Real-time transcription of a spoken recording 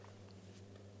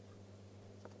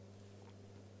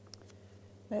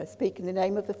May I speak in the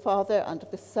name of the Father, and of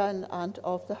the Son, and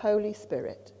of the Holy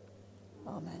Spirit.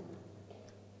 Amen.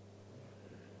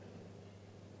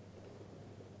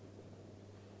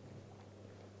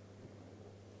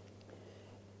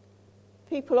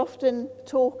 People often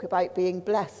talk about being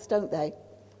blessed, don't they?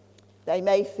 They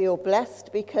may feel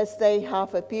blessed because they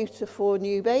have a beautiful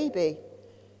new baby,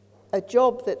 a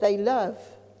job that they love,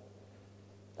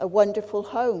 a wonderful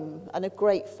home, and a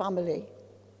great family.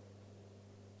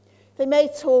 They may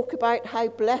talk about how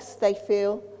blessed they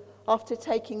feel after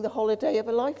taking the holiday of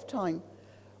a lifetime,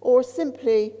 or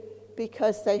simply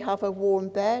because they have a warm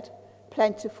bed,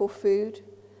 plentiful food,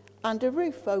 and a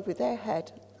roof over their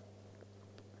head.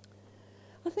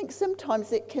 I think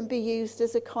sometimes it can be used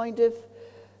as a kind of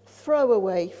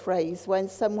throwaway phrase when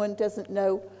someone doesn't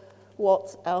know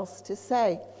what else to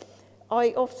say.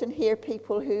 I often hear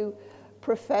people who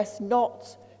profess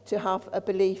not to have a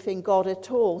belief in God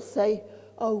at all say,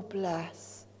 "Oh,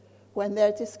 bless," when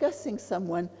they're discussing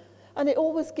someone. And it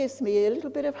always gives me a little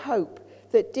bit of hope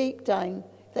that deep down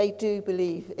they do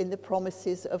believe in the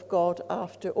promises of God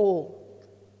after all.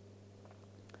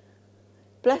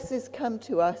 Blessings come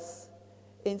to us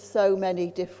in so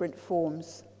many different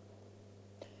forms.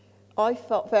 I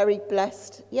felt very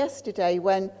blessed yesterday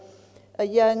when a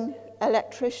young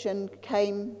electrician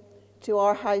came to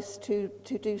our house to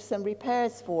do some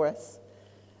repairs for us.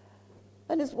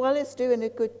 And as well as doing a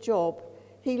good job,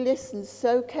 he listened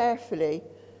so carefully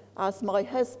as my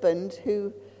husband,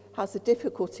 who has a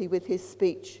difficulty with his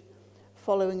speech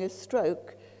following a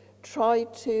stroke,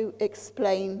 tried to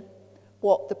explain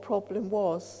what the problem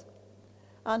was.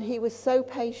 And he was so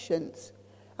patient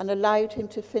and allowed him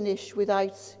to finish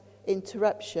without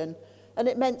interruption. And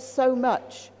it meant so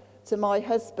much to my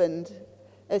husband,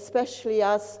 especially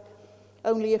as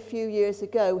only a few years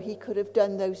ago he could have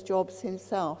done those jobs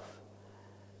himself.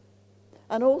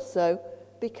 And also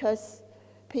because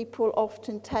people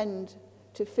often tend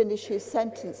to finish his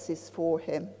sentences for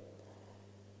him.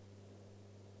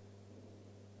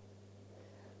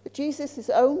 But Jesus'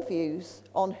 own views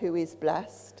on who is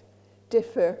blessed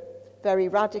differ very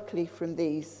radically from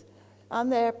these, and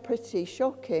they're pretty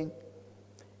shocking.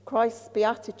 Christ's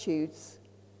Beatitudes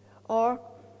are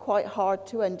quite hard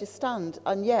to understand,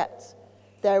 and yet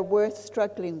they're worth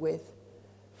struggling with,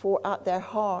 for at their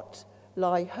heart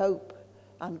lie hope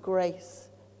and grace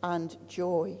and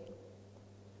joy.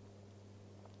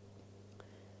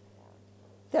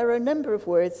 There are a number of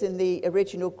words in the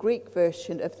original Greek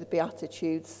version of the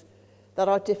Beatitudes that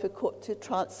are difficult to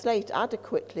translate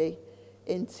adequately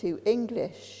into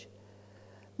English.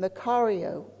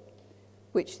 Makario,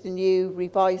 which the New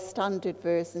Revised Standard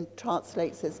Version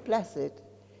translates as blessed,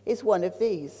 is one of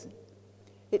these.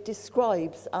 It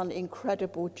describes an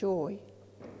incredible joy.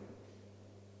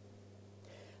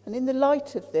 And in the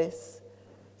light of this,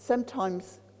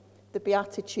 sometimes the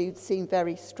Beatitudes seem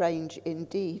very strange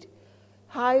indeed.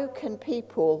 How can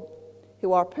people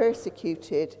who are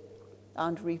persecuted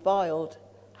and reviled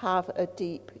have a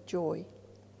deep joy?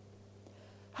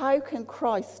 How can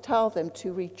Christ tell them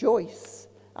to rejoice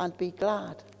and be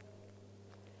glad?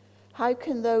 How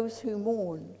can those who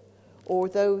mourn or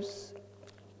those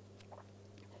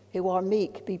who are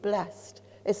meek be blessed,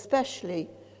 especially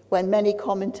when many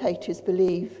commentators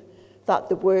believe that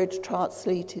the word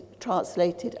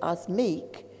translated as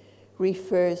meek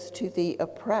refers to the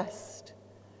oppressed,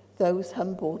 those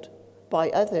humbled by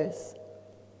others?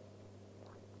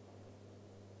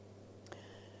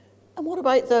 And what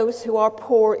about those who are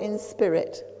poor in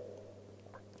spirit?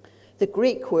 The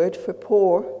Greek word for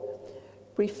poor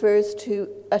refers to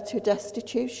utter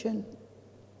destitution.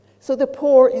 So the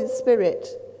poor in spirit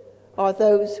are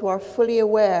those who are fully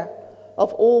aware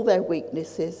of all their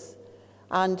weaknesses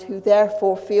and who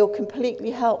therefore feel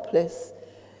completely helpless,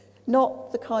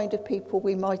 not the kind of people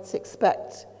we might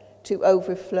expect to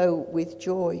overflow with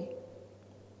joy.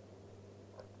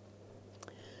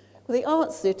 Well, the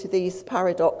answer to these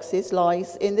paradoxes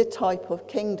lies in the type of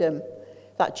kingdom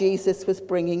that Jesus was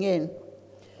bringing in.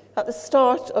 At the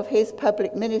start of his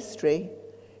public ministry,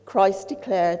 Christ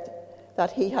declared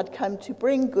that he had come to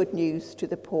bring good news to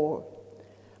the poor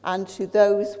and to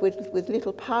those with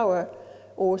little power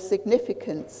or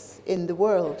significance in the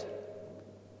world.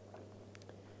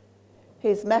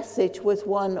 His message was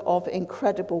one of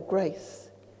incredible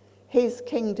grace. His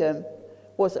kingdom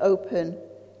was open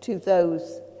to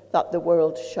those that the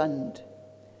world shunned,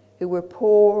 who were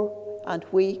poor and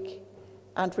weak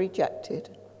and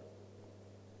rejected.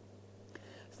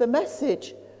 The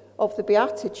message of the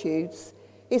Beatitudes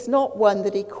is not one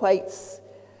that equates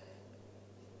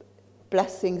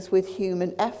blessings with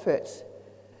human effort.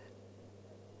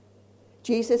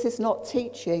 Jesus is not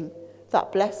teaching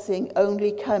that blessing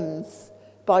only comes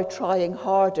by trying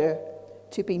harder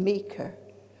to be meeker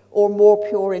or more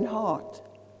pure in heart.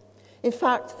 In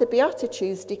fact, the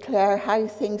Beatitudes declare how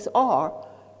things are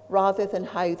rather than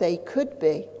how they could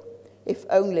be if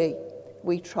only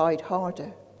we tried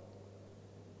harder.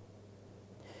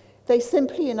 They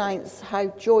simply announce how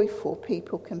joyful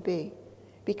people can be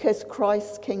because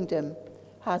Christ's kingdom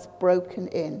has broken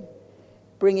in,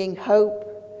 bringing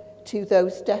hope to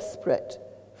those desperate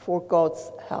for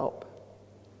God's help.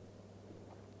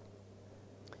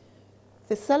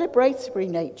 The celebratory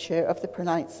nature of the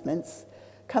pronouncements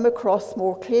come across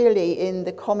more clearly in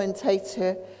the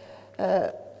commentator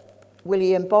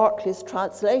William Barclay's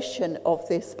translation of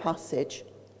this passage.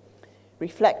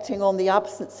 Reflecting on the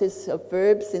absences of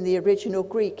verbs in the original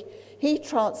Greek, he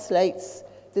translates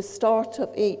the start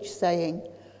of each saying,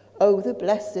 "Oh, the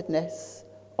blessedness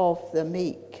of the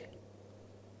meek."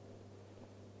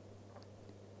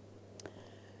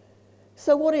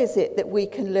 So what is it that we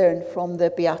can learn from the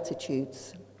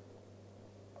Beatitudes?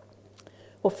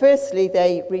 Well, firstly,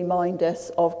 they remind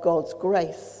us of God's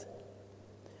grace.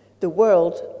 The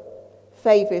world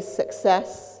favours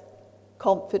success,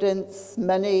 confidence,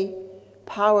 money,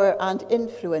 power and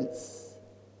influence.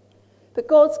 But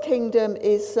God's kingdom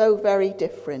is so very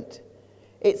different.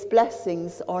 Its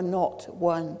blessings are not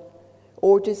won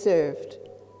or deserved,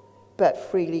 but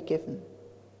freely given.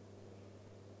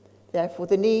 Therefore,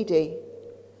 the needy,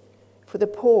 for the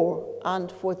poor,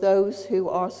 and for those who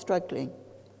are struggling.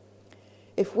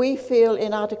 If we feel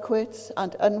inadequate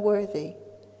and unworthy,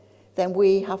 then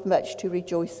we have much to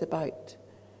rejoice about,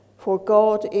 for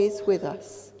God is with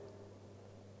us.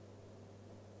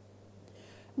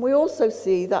 We also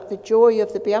see that the joy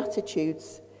of the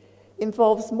Beatitudes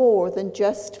involves more than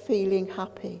just feeling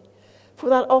happy, for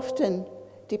that often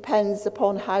depends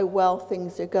upon how well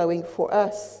things are going for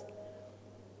us.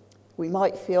 We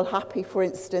might feel happy, for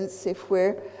instance, if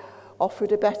we're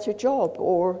offered a better job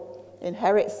or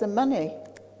inherit some money.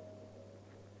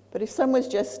 But if someone's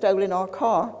just stolen our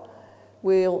car,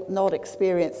 we'll not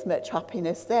experience much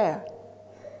happiness there.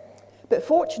 But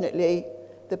fortunately,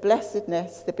 the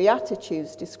blessedness the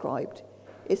Beatitudes described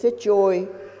is a joy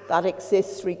that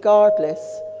exists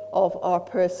regardless of our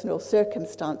personal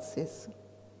circumstances.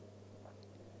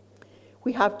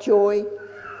 We have joy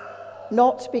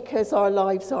not because our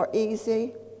lives are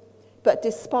easy, but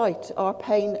despite our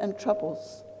pain and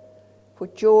troubles. For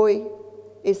joy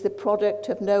is the product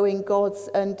of knowing God's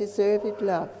undeserved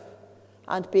love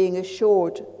and being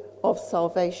assured of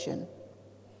salvation.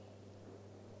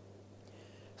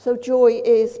 So joy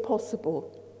is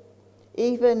possible,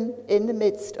 even in the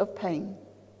midst of pain,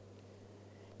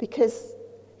 because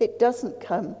it doesn't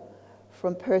come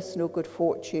from personal good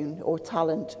fortune or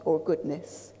talent or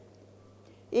goodness.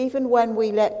 Even when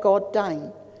we let God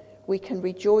down, we can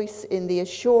rejoice in the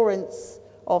assurance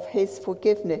of his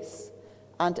forgiveness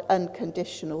and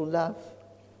unconditional love.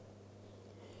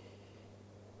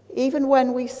 Even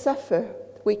when we suffer,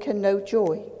 we can know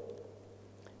joy,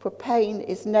 for pain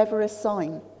is never a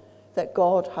sign that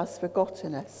God has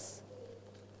forgotten us.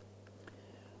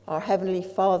 Our Heavenly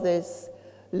Father's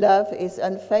love is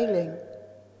unfailing.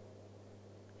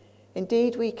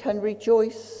 Indeed, we can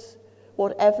rejoice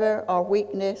whatever our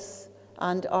weakness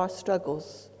and our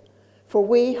struggles, for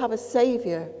we have a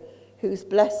Saviour whose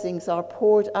blessings are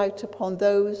poured out upon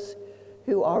those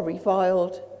who are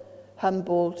reviled,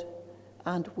 humbled,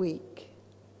 and weak.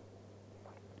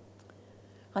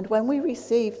 And when we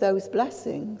receive those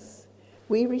blessings,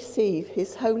 we receive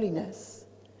his holiness.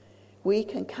 We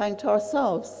can count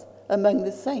ourselves among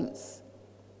the saints.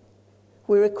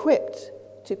 We're equipped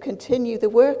to continue the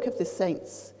work of the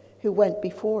saints who went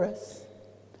before us,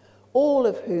 all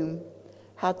of whom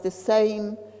had the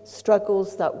same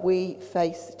struggles that we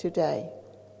face today.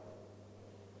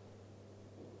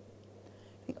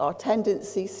 I think our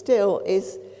tendency still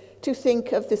is to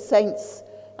think of the saints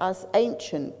as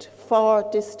ancient, far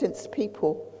distanced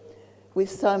people with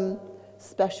some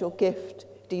special gift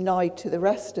denied to the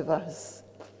rest of us.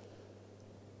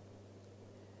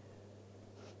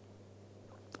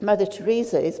 Mother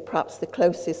Teresa is perhaps the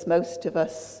closest most of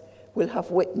us will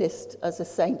have witnessed as a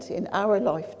saint in our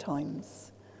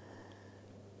lifetimes.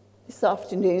 This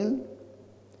afternoon,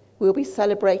 we'll be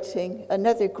celebrating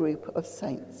another group of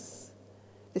saints,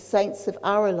 the saints of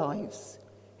our lives,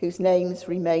 whose names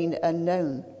remain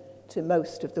unknown to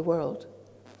most of the world.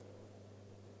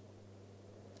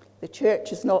 The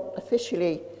Church has not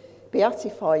officially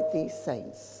beatified these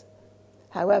saints.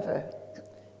 However,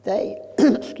 they,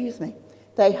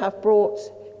 they have brought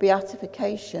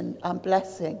beatification and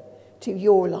blessing to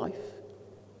your life.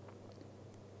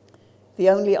 The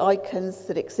only icons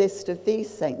that exist of these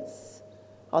saints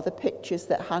are the pictures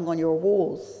that hang on your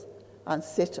walls and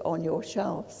sit on your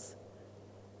shelves.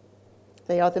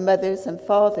 They are the mothers and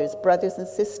fathers, brothers and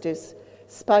sisters,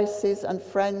 spouses and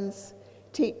friends,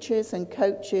 teachers and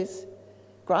coaches,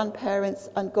 grandparents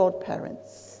and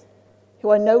godparents, who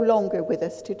are no longer with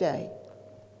us today.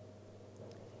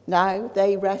 Now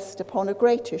they rest upon a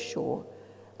greater shore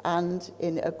and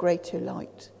in a greater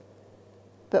light.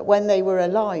 But when they were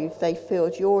alive, they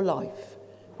filled your life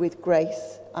with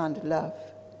grace and love.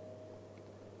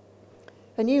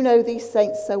 And you know these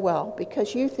saints so well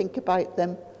because you think about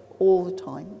them all the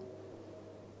time.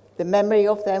 The memory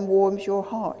of them warms your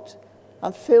heart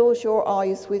and fills your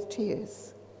eyes with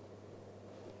tears.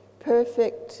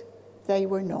 Perfect they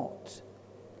were not,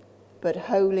 but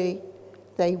holy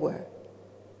they were.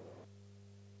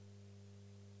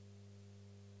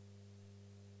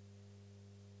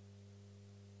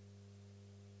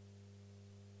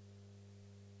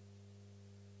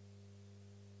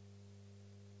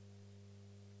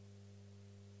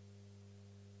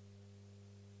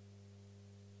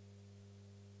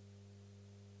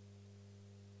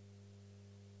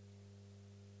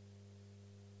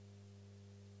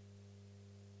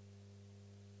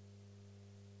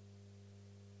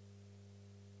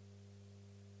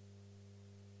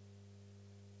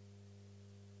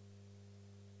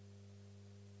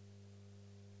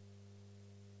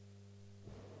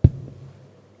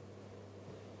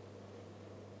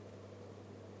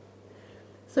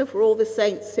 So for all the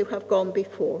saints who have gone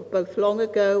before, both long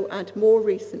ago and more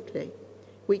recently,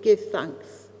 we give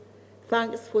thanks.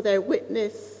 Thanks for their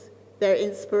witness, their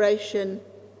inspiration,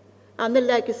 and the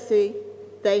legacy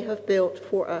they have built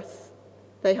for us,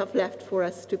 they have left for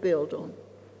us to build on.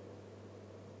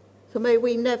 So may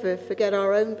we never forget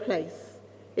our own place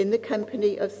in the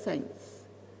company of saints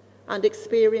and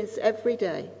experience every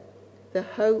day the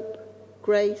hope,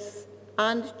 grace,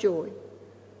 and joy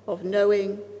of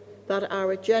knowing that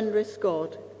our generous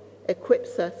God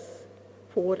equips us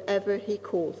for whatever he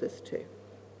calls us to.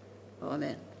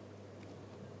 Amen.